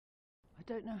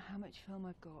I don't know how much film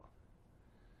I've got.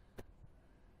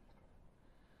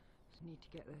 Just need to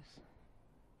get this.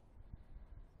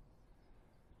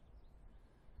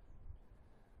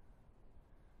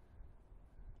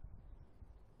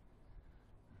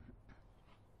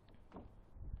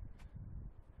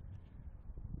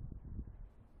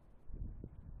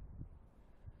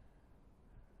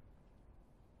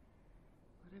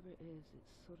 Whatever it is,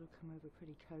 it's sort of come over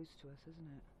pretty close to us,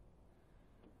 isn't it?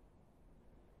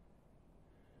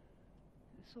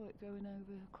 I saw it going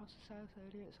over across the south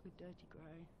earlier. It's like a dirty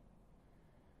grey.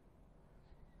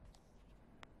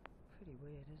 Pretty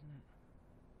weird, isn't it?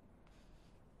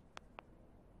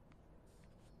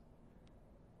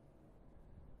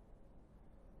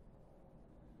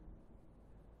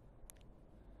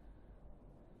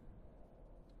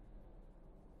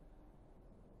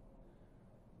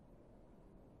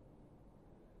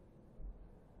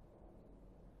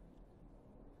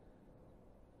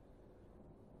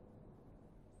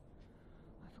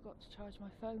 I forgot to charge my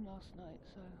phone last night,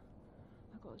 so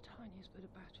I got the tiniest bit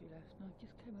of battery left, and I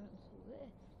just came out and saw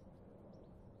this.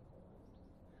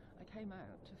 I came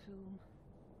out to film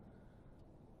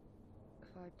a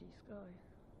 5D sky,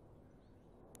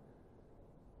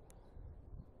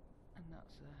 and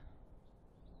that's there.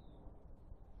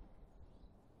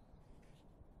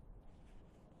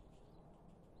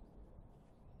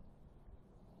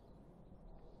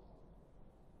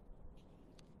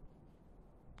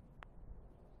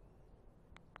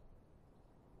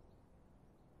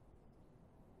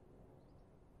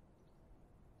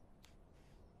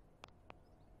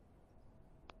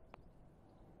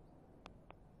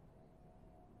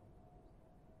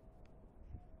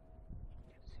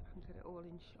 Let's see if I can get it all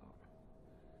in shot.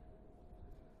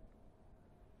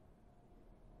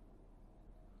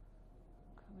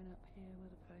 Coming up here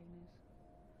where the plane is,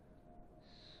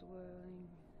 swirling,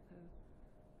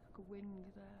 like a wing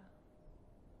there.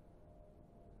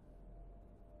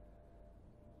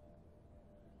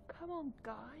 Come on,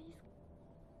 guys,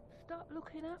 start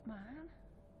looking up, man.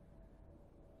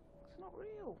 It's not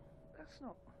real. That's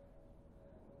not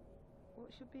what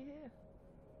should be here.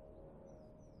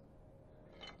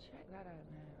 Check that out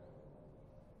now.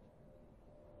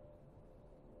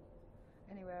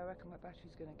 Anyway, I reckon my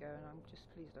battery's going to go, and I'm just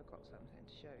pleased I've got something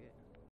to show you.